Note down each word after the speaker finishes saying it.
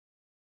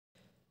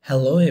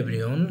Hello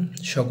everyone,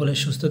 সকলের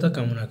সুস্থতা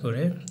কামনা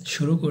করে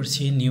শুরু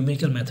করছি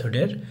নিউমেরিক্যাল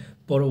মেথডের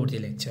পরবর্তী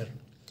লেকচার।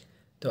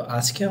 তো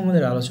আজকে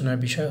আমাদের আলোচনার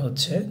বিষয়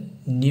হচ্ছে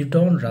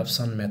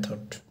নিউটন-রাফসন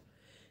মেথড।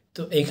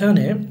 তো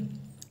এখানে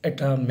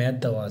একটা ম্যাথ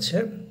দেওয়া আছে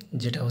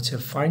যেটা হচ্ছে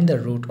find the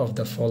root of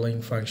the following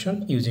function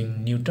using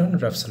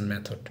Newton-Raphson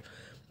method.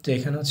 তো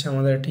এখানে হচ্ছে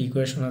আমাদের একটা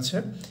ইকুয়েশন আছে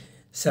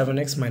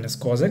 7x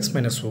 - cos x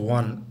 -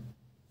 1।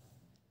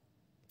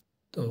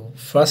 তো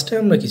ফার্স্টে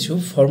আমরা কিছু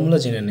ফর্মুলা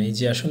জেনে নেই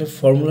যে আসলে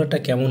ফর্মুলাটা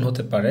কেমন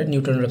হতে পারে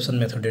নিউটন-রাফসন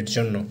মেথডের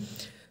জন্য।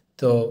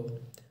 তো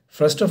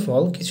ফার্স্ট অফ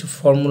অল কিছু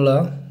ফর্মুলা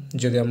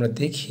যদি আমরা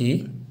দেখি,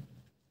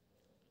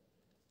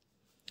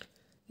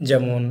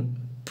 যেমন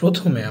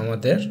প্রথমে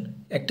আমাদের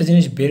একটা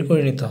জিনিস বের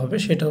করে নিতে হবে,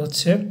 সেটা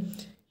হচ্ছে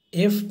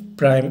F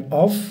prime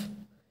of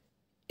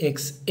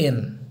x N.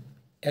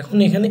 এখন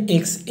এখানে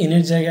এক্স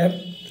এনের জায়গায়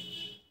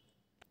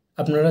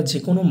আপনারা যে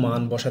কোনো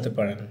মান বসাতে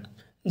পারেন,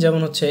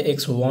 যেমন হচ্ছে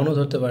x1ও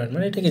ধরতে পারেন,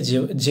 মানে এটাকে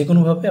যে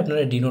কোনোভাবে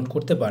আপনারা ডিনোট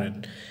করতে পারেন।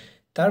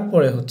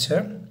 তারপরে হচ্ছে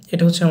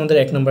এটা হচ্ছে আমাদের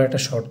 1 নম্বর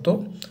একটা শর্ত।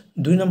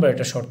 2 নম্বর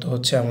একটা শর্ত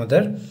হচ্ছে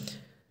আমাদের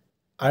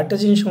আরেকটা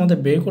জিনিস আমাদের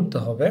বের করতে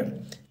হবে,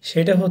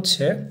 সেটা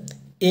হচ্ছে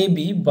ab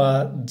বা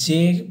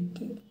যে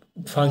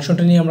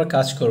ফাংশনটা নিয়ে আমরা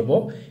কাজ করব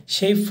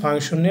সেই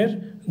ফাংশনের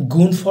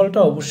গুণফলটা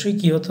অবশ্যই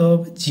কী হতে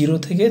হবে, 0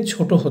 থেকে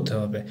ছোট হতে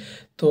হবে।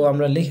 তো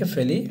আমরা লিখে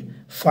ফেলি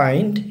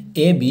find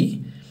ab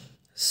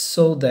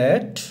so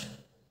that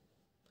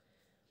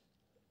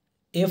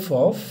f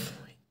of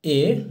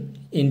a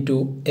into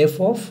f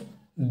of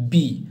b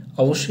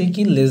অবশ্যই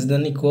কি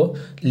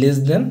লেস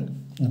দেন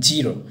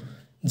 0,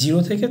 0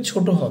 থেকে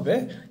ছোট হবে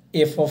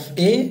f of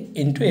a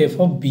into f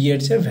of b এর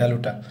যে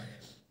ভ্যালুটা।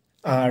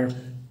 আর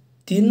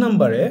 3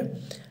 নম্বরে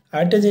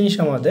আরেকটা জিনিস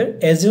আমাদের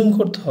অ্যাজিউম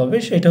করতে হবে,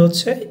 সেটা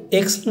হচ্ছে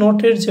x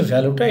নটের যে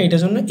ভ্যালুটা এটা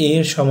জন্য a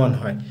এর সমান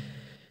হয়।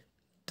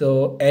 তো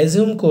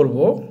অ্যাজিউম করব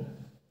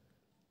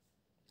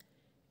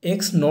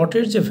x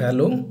নটের যে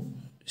ভ্যালু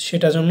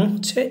সেটা জন্য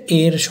হচ্ছে a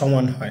এর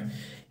সমান হয়।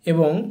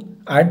 এবং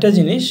আরেকটা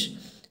জিনিস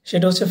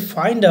সেটা হচ্ছে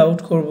ফাইন্ড আউট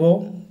করব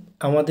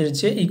আমাদের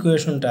যে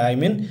ইকুয়েশনটা,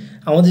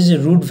 আমাদের যে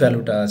রুট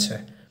ভ্যালুটা আছে।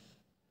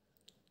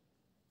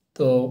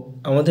 তো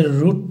আমাদের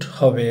রুট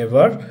হবে,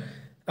 এবার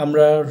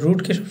আমরা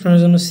রুটকে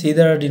সবসময়ের জন্য সি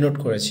দ্বারা ডিনোট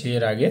করেছি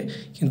এর আগে,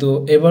 কিন্তু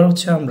এবার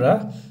হচ্ছে আমরা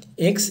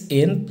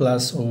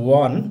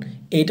xn+1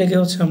 এইটাকে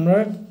হচ্ছে আমরা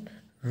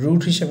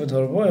রুট হিসেবে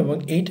ধরবো, এবং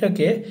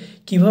এইটাকে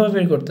কিভাবে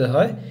বের করতে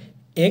হয়,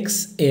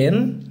 xn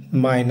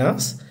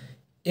minus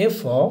f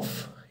of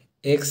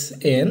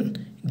xn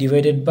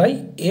divided by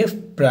f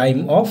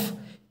prime of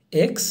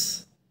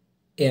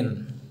xn।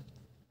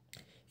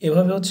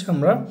 এভাবে হচ্ছে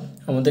আমরা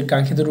আমাদের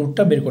কাঙ্ক্ষিত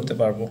রুটটা বের করতে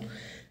পারবো।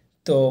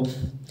 তো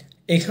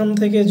এখান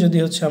থেকে যদি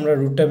হচ্ছে আমরা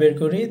রুটটা বের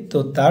করি, তো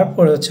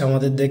তারপরে হচ্ছে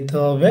আমাদের দেখতে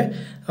হবে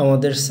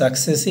আমাদের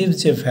সাকসেসিভ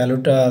যে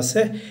ভ্যালুটা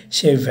আছে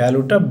সেই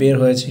ভ্যালুটা বের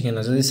হয়েছে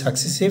কিনা। যদি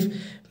সাকসেসিভ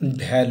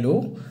ভ্যালু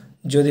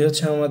যদি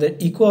হচ্ছে আমাদের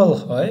ইকুয়াল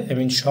হয়,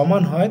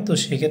 সমান হয়, তো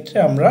সেক্ষেত্রে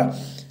আমরা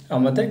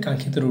আমাদের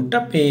কাঙ্ক্ষিত রুটটা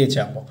পেয়ে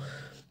যাব।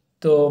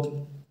 তো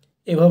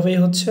এভাবেই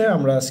হচ্ছে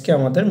আমরা আজকে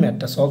আমাদের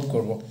ম্যাথটা সলভ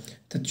করব।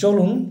 তো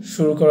চলুন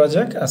শুরু করা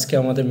যাক। আজকে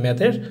আমাদের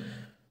ম্যাথের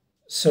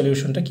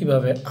সলিউশনটা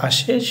কিভাবে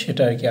আসে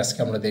সেটা আর কি আজকে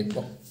আমরা দেখব।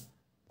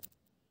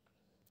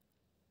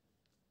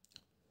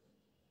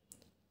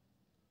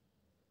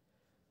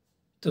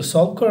 তো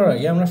সলভ করার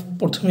আগে আমরা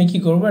প্রথমে কি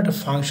করব, একটা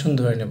ফাংশন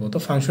ধরে নেব। তো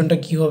ফাংশনটা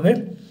কি হবে,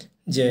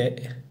 যে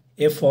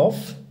এফ অফ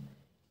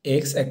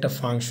এক্স একটা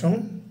ফাংশন,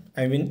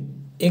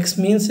 এক্স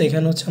মিনস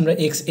এখানে হচ্ছে আমরা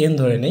xn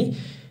ধরে নেই,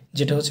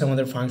 যেটা হচ্ছে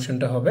আমাদের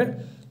ফাংশনটা হবে।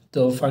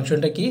 তো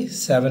ফাংশনটা কি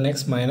 7x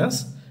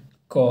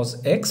 - cos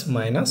x -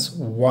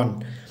 1।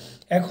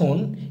 এখন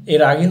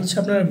এর আগে হচ্ছে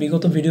আপনারা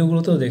বিগত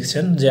ভিডিওগুলোতেও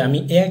দেখছেন যে আমি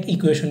এক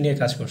ইকুয়েশন নিয়ে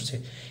কাজ করছি।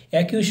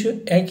 এক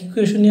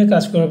ইকুয়েশন নিয়ে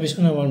কাজ করার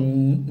পিছনে আমার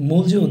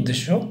মূল যে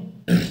উদ্দেশ্য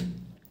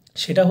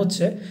সেটা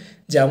হচ্ছে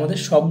যে আমাদের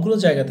সবগুলো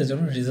জায়গাতে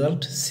যেন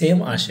রেজাল্ট সেম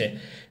আসে।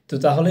 তো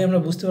তাহলেই আমরা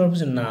বুঝতে পারবো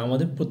যে না,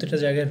 আমাদের প্রত্যেকটা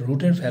জায়গায়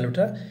রুটের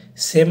ভ্যালুটা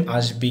সেম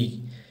আসবেই।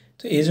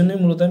 তো এই জন্যই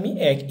মূলত আমি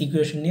এক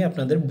ইকুয়েশন নিয়ে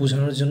আপনাদের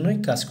বোঝানোর জন্যই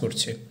কাজ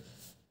করছি।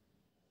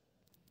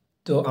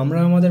 তো আমরা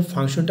আমাদের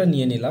ফাংশনটা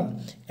নিয়ে নিলাম।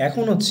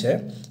 এখন হচ্ছে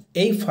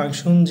এই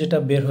ফাংশন যেটা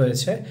বের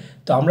হয়েছে,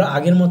 তো আমরা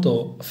আগের মতো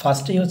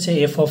ফার্স্টেই হচ্ছে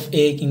এফ অফ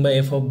এ কিংবা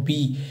এফ অফ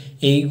বি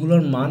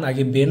এইগুলোর মান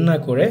আগে বের না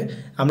করে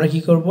আমরা কি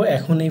করব,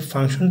 এখন এই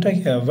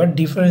ফাংশনটাকে আবার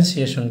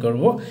ডিফারেন্সিয়েশন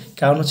করব,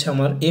 কারণ হচ্ছে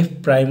আমার এফ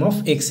প্রাইম অফ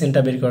এক্স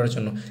এনটা বের করার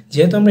জন্য।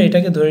 যেহেতু আমরা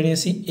এটাকে ধরে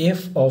নিয়েছি এফ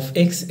অফ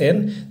এক্স এন,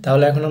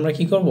 তাহলে এখন আমরা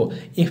কি করব,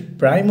 এফ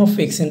প্রাইম অফ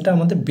এক্স এনটা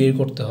আমাদের বের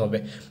করতে হবে।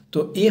 তো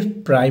এফ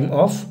প্রাইম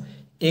অফ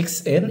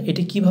xn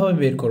এটি কিভাবে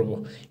বের করব,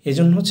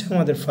 এজন্য হচ্ছে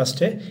আমাদের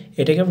ফার্স্টে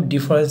এটাকে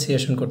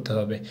ডিফারেন্সিয়েশন করতে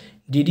হবে।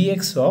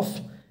 ddx of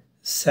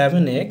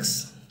 7x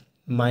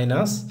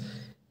minus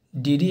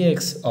ddx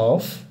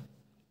of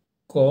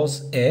cos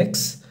x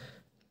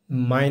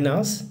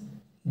minus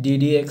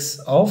ddx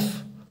of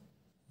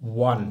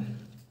 1।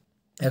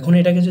 এখন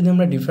এটাকে যদি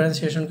আমরা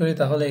ডিফারেন্সিয়েশন করি,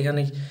 তাহলে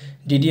এখানে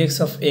ddx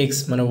অফ x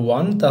মানে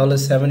 1, তাহলে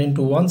 7 ×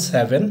 1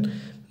 7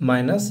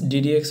 minus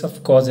ddx of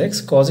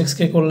cos x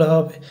কে করলে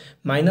হবে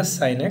মাইনাস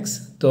সাইন এক্স।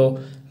 তো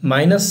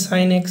মাইনাস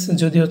সাইন এক্স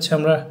যদি হচ্ছে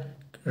আমরা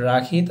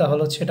রাখি,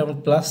 তাহলে হচ্ছে এটা আমার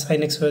প্লাস সাইন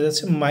এক্স হয়ে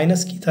যাচ্ছে,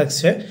 মাইনাস কি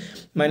থাকছে,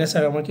 মাইনাস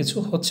আর আমার কিছু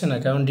হচ্ছে না,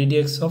 কারণ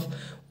ডিডিএক্স অফ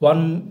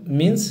 1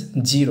 মিনস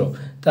 0।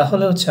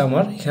 তাহলে হচ্ছে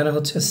আমার এখানে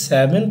হচ্ছে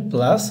 7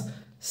 প্লাস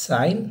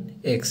সাইন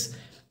এক্স,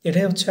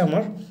 এটাই হচ্ছে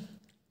আমার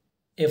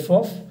F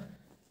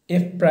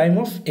prime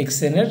of x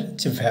N এর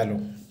যে ভ্যালু।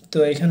 তো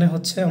এখানে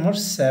হচ্ছে আমার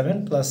 7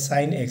 প্লাস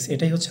সাইন এক্স,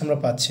 এটাই হচ্ছে আমরা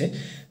পাচ্ছি।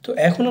 তো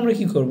এখন আমরা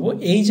কি করব,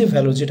 এই যে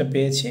ভ্যালু যেটা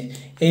পেয়েছি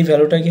এই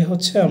ভ্যালুটাকে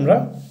হচ্ছে আমরা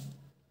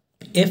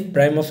F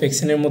prime of x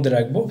N এর মধ্যে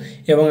রাখবো,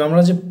 এবং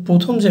আমরা যে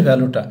প্রথম যে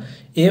ভ্যালুটা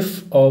এফ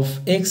অফ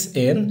এক্স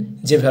এন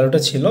যে ভ্যালুটা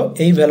ছিল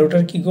এই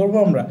ভ্যালুটার কি করব,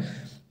 আমরা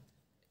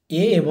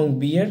এ এবং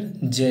বি এর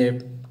যে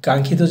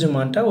কাঙ্ক্ষিত যে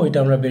মানটা ওইটা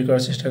আমরা বের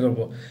করার চেষ্টা করব।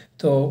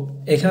 তো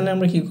এখানে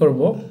আমরা কি করব,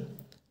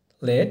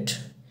 লেট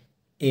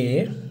এ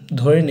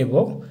ধরে নেব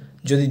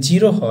যদি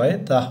 0 হয়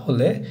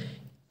তাহলে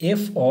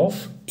এফ অফ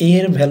এ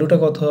এর ভ্যালুটা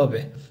কত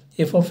হবে,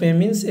 F of a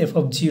means F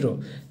of 0,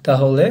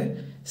 তাহলে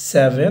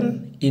 7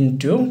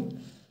 ইন্টু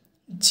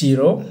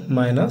 0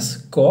 মাইনাস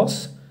কস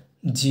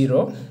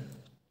 0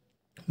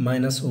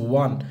 মাইনাস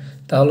 1,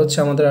 তাহলে হচ্ছে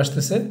আমাদের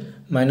আসতেছে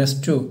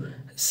 -2।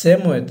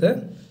 সেম ওয়েতে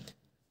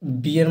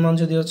বি এর মান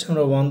যদি হচ্ছে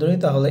আমরা 1 ধরি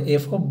তাহলে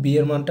এফ অফ বি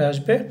এর মানটা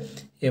আসবে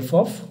F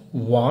of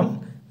 1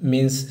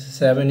 means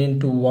 7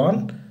 into 1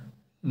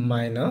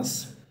 minus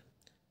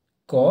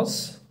cos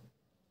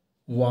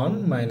 1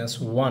 minus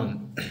 1।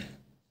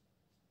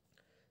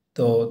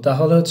 তো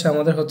তাহলে হচ্ছে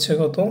আমাদের হচ্ছে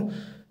কত,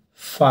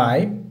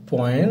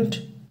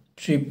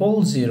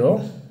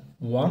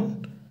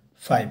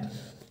 5.00015।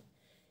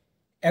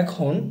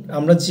 এখন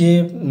আমরা যে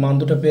মান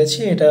দুটো পেয়েছি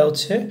এটা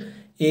হচ্ছে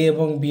এ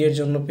এবং বি এর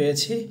জন্য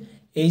পেয়েছি।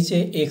 এই যে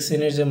এক্স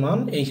এন এর যে মান,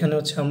 এইখানে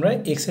হচ্ছে আমরা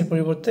এক্স এর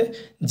পরিবর্তে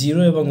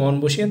 0 এবং 1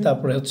 বসিয়ে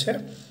তারপরে হচ্ছে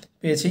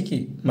পেয়েছি কি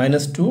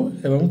 -2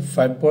 এবং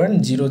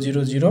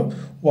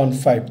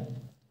 5.00015।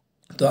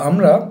 তো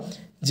আমরা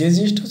যে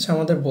জিনিসটা হচ্ছে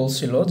আমাদের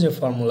বলছিল যে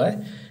ফর্মুলায়,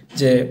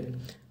 যে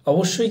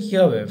অবশ্যই কী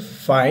হবে,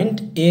 find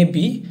A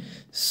B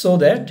so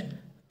that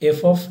F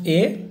of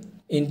A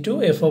into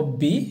F of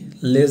be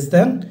less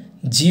than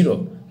 0,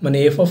 মানে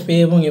এফ অফ এ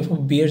এবং এফ অফ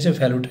বি এর যে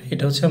ভ্যালুটা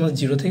এটা হচ্ছে আমাদের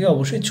 0 থেকে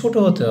অবশ্যই ছোট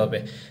হতে হবে।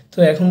 তো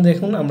এখন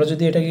দেখুন আমরা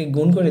যদি এটাকে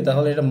গুণ করি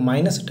তাহলে এটা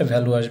মাইনাস একটা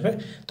ভ্যালু আসবে,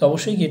 তো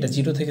অবশ্যই কি এটা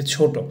 0 থেকে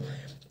ছোট।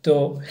 তো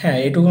হ্যাঁ,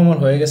 এটুকু আমার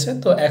হয়ে গেছে।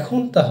 তো এখন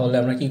তাহলে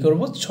আমরা কি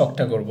করব,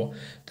 ছকটা করব।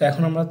 তো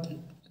এখন আমরা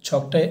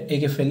ছকটা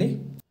এঁকে ফেলি।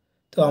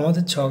 তো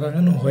আমাদের ছক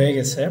আঁকানো হয়ে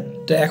গেছে।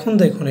 তো এখন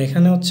দেখুন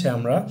এখানে হচ্ছে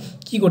আমরা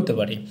কি করতে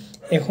পারি,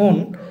 এখন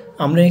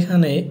আমরা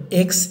এখানে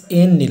এক্স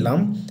এন নিলাম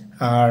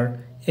আর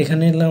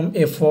এখানে নিলাম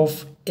এফ অফ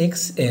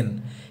এক্স এন।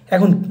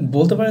 এখন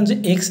বলতে পারেন যে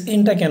এক্স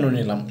এনটা কেন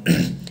নিলাম,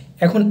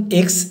 এখন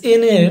এক্স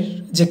এন এর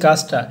যে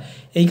কাজটা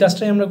এই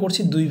কাজটাই আমরা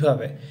করছি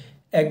দুইভাবে,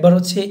 একবার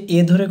হচ্ছে এ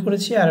ধরে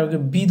করেছি আর ওকে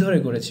বি ধরে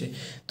করেছি।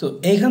 তো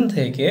এইখান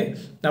থেকে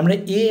আমরা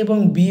এ এবং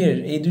বি এর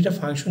এই দুইটা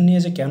ফাংশন নিয়ে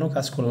যে কেন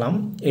কাজ করলাম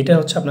এটা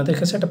হচ্ছে আপনাদের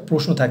কাছে একটা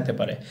প্রশ্ন থাকতে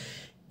পারে।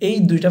 এই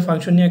দুইটা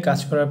ফাংশন নিয়ে কাজ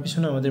করার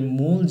পিছনে আমাদের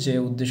মূল যে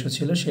উদ্দেশ্য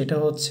ছিল সেটা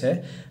হচ্ছে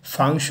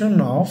function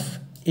of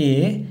A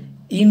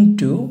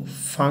into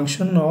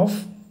function of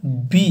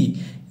B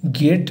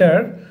greater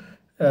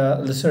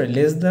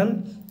less than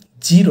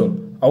 0।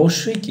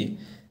 অবশ্যই কি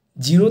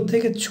 0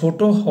 থেকে ছোট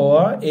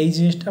হওয়া এই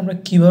জিনিসটা আমরা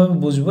কিভাবে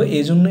বুঝবো,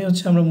 এই জন্যই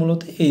হচ্ছে আমরা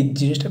মূলত এই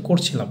জিনিসটা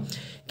করছিলাম।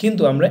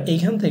 কিন্তু আমরা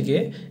এইখান থেকে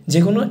যে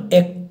কোনো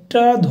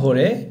একটা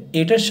ধরে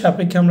এটার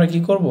সাপেক্ষে আমরা কি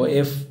করব,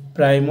 F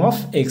prime of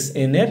x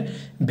N এর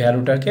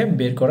ভ্যালুটাকে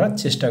বের করার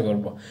চেষ্টা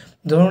করব।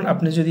 ধরুন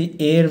আপনি যদি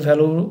এ এর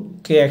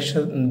ভ্যালুকে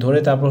একসাথে ধরে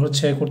তারপর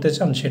হচ্ছে করতে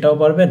চান সেটাও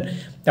পারবেন,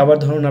 আবার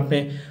ধরুন আপনি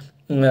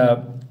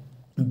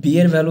বি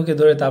এর ভ্যালুকে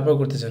ধরে তারপর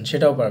করতে চান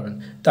সেটাও পারবেন।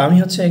 তো আমি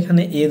হচ্ছে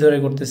এখানে এ ধরে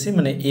করতেছি,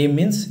 মানে এ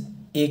মিনস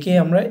একে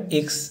আমরা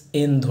এক্স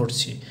এন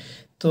ধরছি।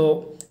 তো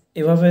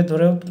এভাবে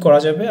ধরেও করা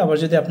যাবে, আবার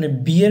যদি আপনি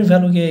বি এর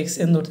ভ্যালুকে এক্স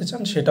এন ধরতে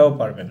চান সেটাও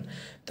পারবেন।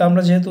 তো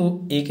আমরা যেহেতু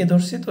একে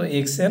ধরছি তো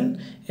এক্স এন,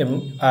 এবং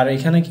আর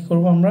এখানে কি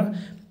করব আমরা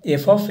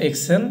এফ অফ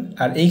এক্স এন,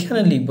 আর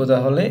এইখানে লিখবো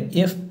তাহলে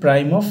F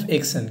prime of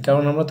x N,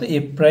 কারণ আমরা তো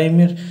এফ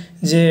প্রাইমের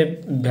যে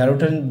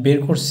ভ্যালুটা বের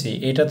করছি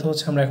এটা তো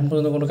হচ্ছে আমরা এখন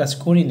পর্যন্ত কোনো কাজ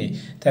করিনি,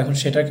 তো এখন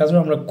সেটার কাজও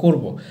আমরা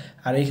করব।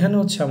 আর এখানে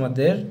হচ্ছে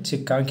আমাদের যে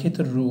কাঙ্ক্ষিত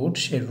রুট,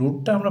 সেই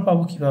রুটটা আমরা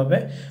পাবো কিভাবে,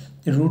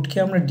 রুটকে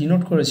আমরা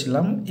ডিনোট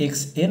করেছিলাম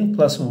এক্স এন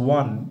প্লাস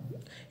 1।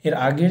 এর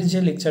আগের যে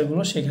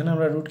লেকচারগুলো সেখানে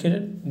আমরা রুটকে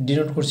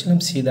ডিনোট করছিলাম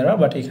সি দ্বারা,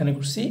 বাট এখানে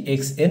করছি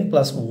এক্স এন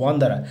প্লাস 1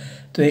 দ্বারা।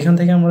 তো এখান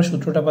থেকে আমরা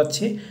সূত্রটা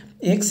পাচ্ছি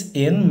x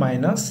N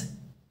minus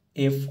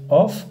F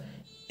of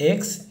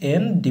x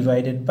N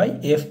divided by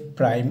F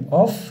prime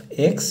of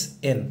x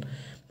N.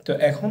 তো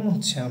এখন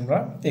হচ্ছে আমরা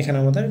এখানে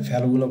আমাদের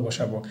ভ্যালুগুলো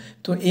বসাবো।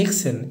 তো এক্স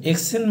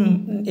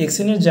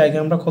এনের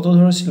জায়গায় আমরা কত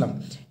ধরেছিলাম,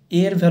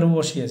 এর ভ্যালু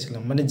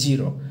বসিয়েছিলাম মানে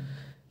 0।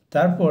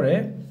 তারপরে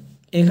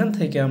এখান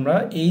থেকে আমরা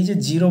এই যে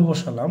 0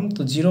 বসালাম,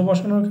 তো 0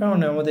 বসানোর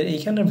কারণে আমাদের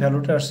এইখানের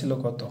ভ্যালুটা আসছিল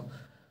কত,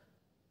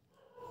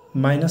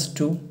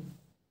 -2।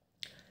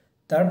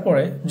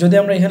 তারপরে যদি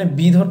আমরা এখানে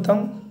বি ধরতাম,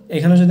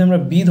 এখানে যদি আমরা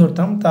বি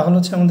ধরতাম তাহলে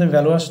হচ্ছে আমাদের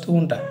ভ্যালু আসতো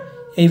কোনটা,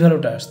 এই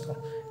ভ্যালুটা আসতো।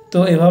 তো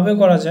এভাবে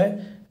করা যায়।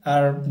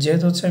 আর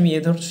যেহেতু হচ্ছে আমি এ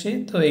ধরছি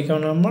তো এই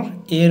কারণে আমার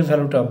এর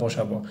ভ্যালুটা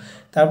বসাবো।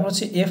 তারপর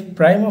হচ্ছে F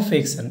prime of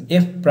x N,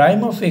 F prime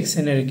of x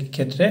N এর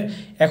ক্ষেত্রে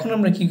এখন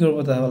আমরা কি করব,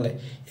 তাহলে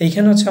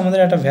এইখানে হচ্ছে আমাদের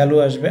একটা ভ্যালু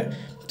আসবে।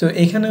 তো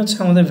এখানে হচ্ছে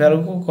আমাদের ভ্যালু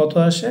কত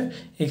আসে,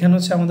 এখানে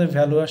হচ্ছে আমাদের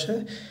ভ্যালু আসে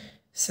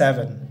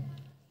 7।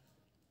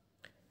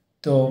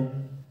 তো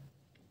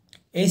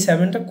এই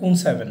 7টা কোন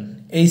 7,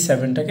 এই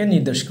 7টাকে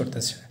নির্দেশ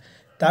করতেছে।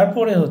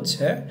 তারপরে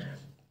হচ্ছে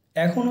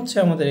এখন হচ্ছে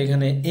আমাদের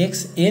এখানে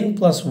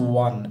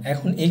xn+1,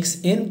 এখন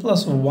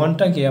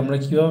xn+1টাকে আমরা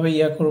কিভাবে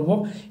করব,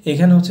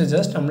 এখানে হচ্ছে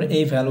জাস্ট আমরা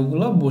এই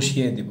ভ্যালুগুলো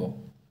বসিয়ে দিব।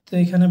 তো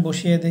এখানে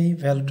বসিয়ে দেই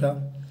ভ্যালুটা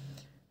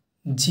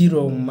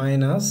 0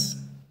 মাইনাস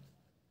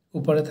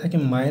উপরে থাকে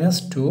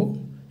 -2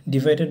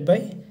 ডিভাইডেড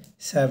বাই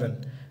 7।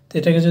 তো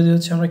এটাকে যদি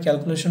হচ্ছে আমরা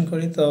ক্যালকুলেশন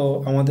করি তো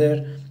আমাদের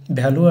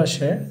ভ্যালু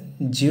আসে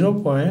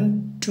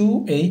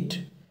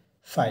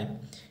 0.285।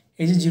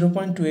 এই যে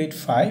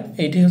 0.285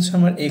 এইটি হচ্ছে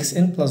আমার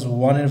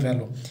xn+1 এর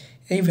ভ্যালু।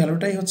 এই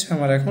ভ্যালুটাই হচ্ছে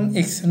আমার এখন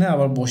xn-এ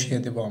আবার বসিয়ে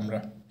দেব আমরা,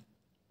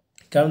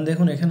 কারণ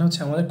দেখুন এখানে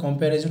হচ্ছে আমাদের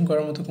কম্প্যারিজন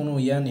করার মতো কোনো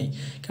নেই,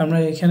 কারণ আমরা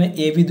এখানে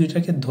a b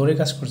দুইটাকে ধরে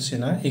কাজ করছি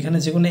না, এখানে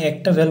যে কোনো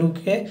একটা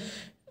ভ্যালুকে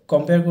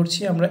কম্পেয়ার করছি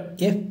আমরা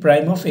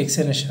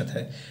f'(xn) এর সাথে।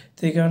 তো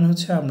এই কারণে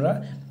হচ্ছে আমরা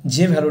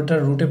যে ভ্যালুটা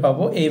রুটে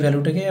পাবো এই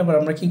ভ্যালুটাকে আবার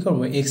আমরা কি করব,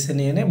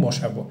 xn-এ এনে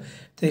বসাবো।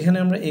 তো এখানে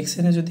আমরা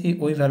xn-এ যদি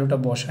ওই ভ্যালুটা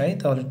বসাই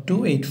তাহলে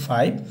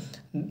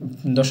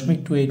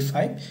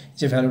 285.285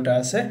 যে ভ্যালুটা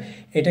আছে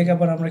এটাকে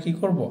আবার আমরা কি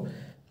করব,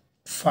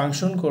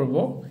 ফাংশন করব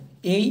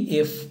এই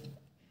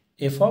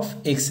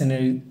f(xn)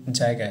 এর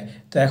জায়গায়।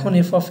 তো এখন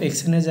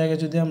f(xn) এর জায়গায়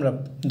যদি আমরা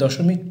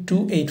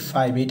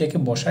 0.285 এইটাকে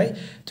বসাই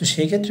তো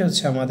সেই ক্ষেত্রে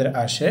হচ্ছে আমাদের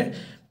আসে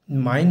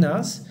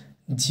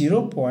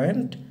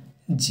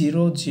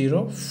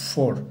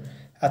 -0.004।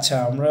 আচ্ছা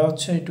আমরা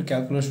হচ্ছে একটু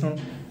ক্যালকুলেশন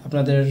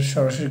আপনাদের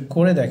সরাসরি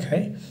করে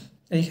দেখাই।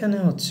 এইখানে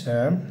হচ্ছে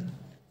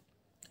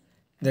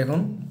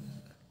দেখুন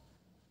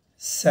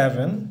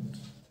 7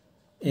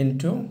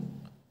 ইন্টু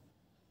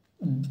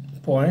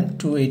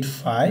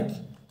 0.285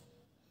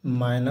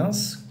 মাইনাস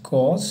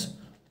cos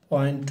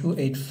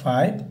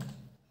 0.285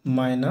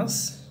 মাইনাস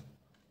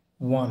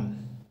 1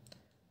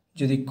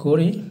 যদি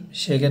করি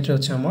সেক্ষেত্রে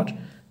হচ্ছে আমার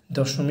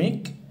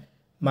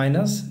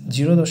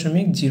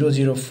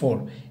 -0.004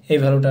 এই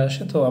ভ্যালুটা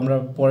আসে। তো আমরা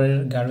পরের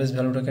গার্বেজ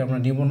ভ্যালুটাকে আমরা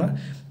নিব না,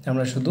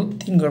 আমরা শুধু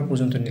 3 ঘর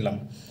পর্যন্ত নিলাম।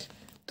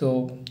 তো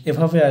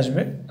এভাবে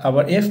আসবে।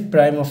 আবার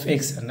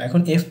f'(xn),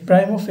 এখন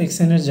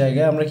f'(xn) এর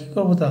জায়গায় আমরা কি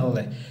করব,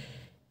 তাহলে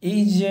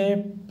এই যে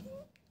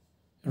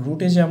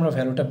রুটে যে আমরা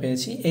ভ্যালুটা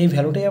পেয়েছি এই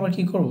ভ্যালুটাই আবার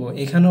কি করব,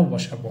 এখানেও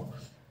বসাবো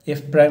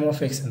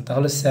f'(xn).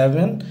 তাহলে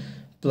 7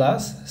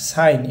 প্লাস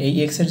সাইন এই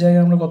x এর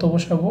জায়গায় আমরা কত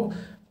বসাবো,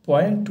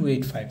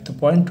 0.285। তো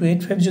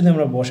 0.285 যদি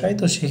আমরা বসাই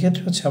তো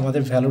সেক্ষেত্রে হচ্ছে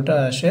আমাদের ভ্যালুটা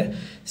আসে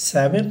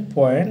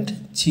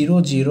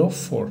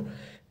 7.004।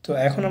 তো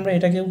এখন আমরা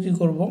এটাকেও কি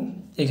করব,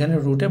 এখানে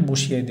রুটে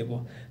বসিয়ে দেব।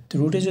 তো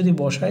রুটে যদি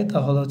বসাই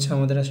তাহলে হচ্ছে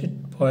আমাদের আসে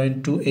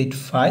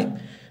 0.285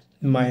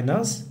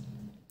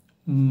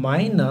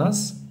 মাইনাস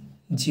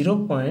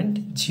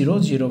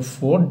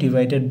 0.004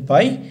 ডিভাইডেড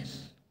বাই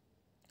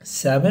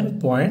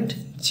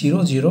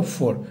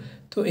 7.004।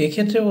 তো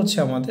এক্ষেত্রে হচ্ছে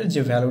আমাদের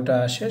যে ভ্যালুটা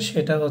আসে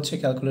সেটা হচ্ছে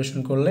ক্যালকুলেশন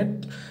করলে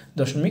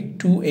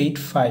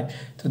 0.285।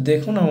 তো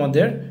দেখুন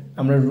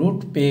আমরা রুট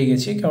পেয়ে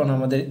গেছি, কারণ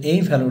আমাদের এই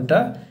ভ্যালুটা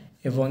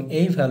এবং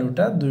এই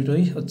ভ্যালুটা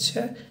দুটোই হচ্ছে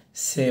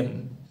সেম।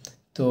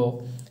 তো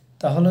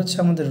তাহলে হচ্ছে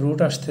আমাদের রুট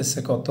আসতেছে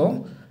কত,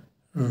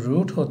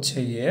 রুট হচ্ছে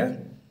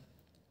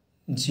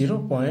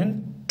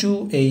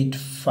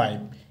 0.285,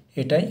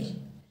 এটাই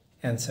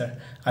অ্যান্সার।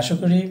 আশা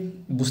করি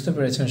বুঝতে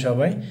পেরেছেন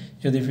সবাই।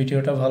 যদি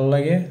ভিডিওটা ভালো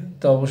লাগে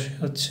তো অবশ্যই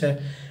হচ্ছে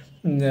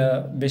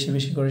বেশি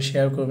বেশি করে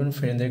শেয়ার করবেন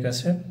ফ্রেন্ডদের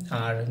কাছে।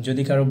 আর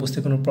যদি কারো বুঝতে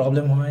কোনো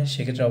প্রবলেম হয়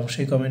সেক্ষেত্রে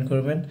অবশ্যই কমেন্ট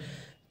করবেন।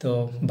 তো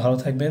ভালো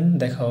থাকবেন,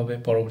 দেখা হবে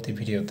পরবর্তী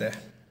ভিডিওতে।